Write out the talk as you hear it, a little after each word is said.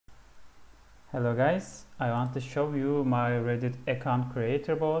Hello guys, I want to show you my Reddit account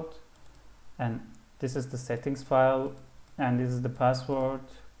creator board, and this is the settings file and this is the password,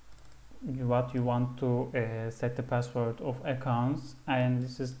 what you want to set the password of accounts, and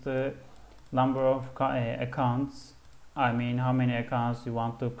this is the number of accounts, I mean how many accounts you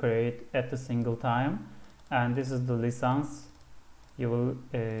want to create at a single time, and this is the license you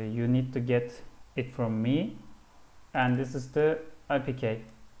need to get it from me, and this is the APK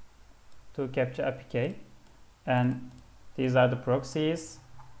to capture APK, and these are the proxies,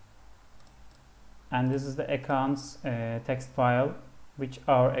 and this is the accounts text file which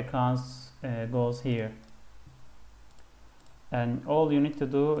our accounts goes here, and all you need to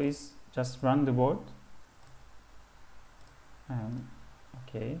do is just run the board.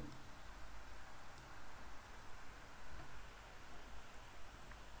 Okay,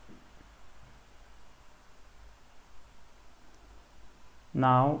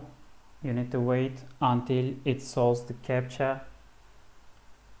 now you need to wait until it solves the captcha.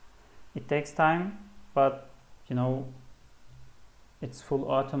 It takes time, but you know it's full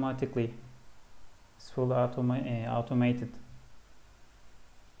automatically. It's full automated.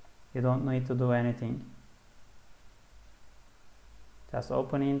 You don't need to do anything. Just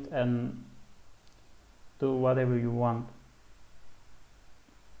open it and do whatever you want.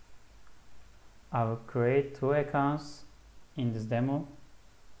 I will create 2 accounts in this demo.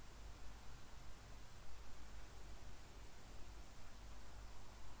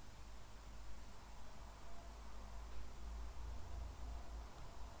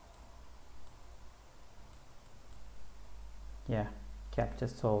 Yeah, captcha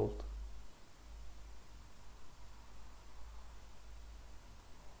solved.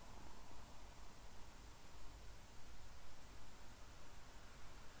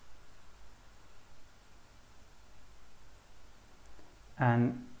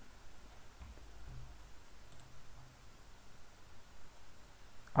 And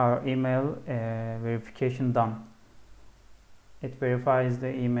our email verification done. It verifies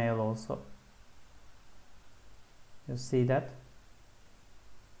the email also. You see that?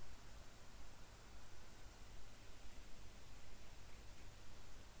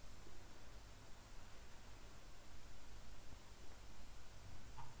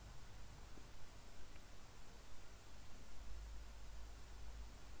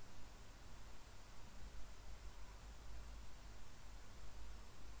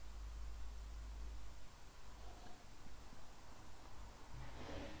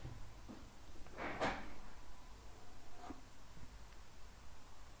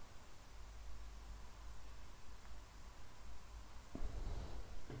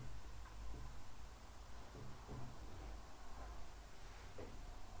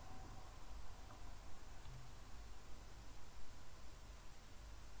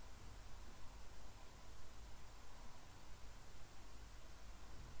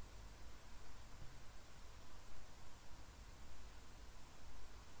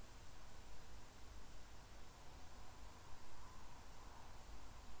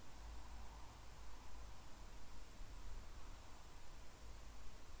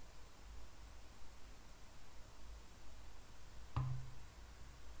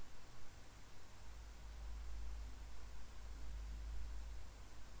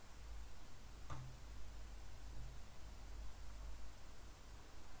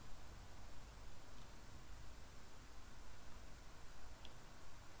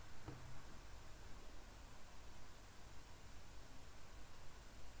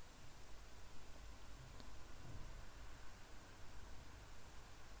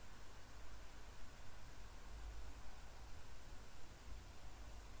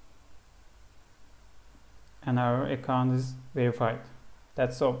 And our account is verified.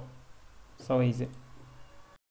 That's all. So easy.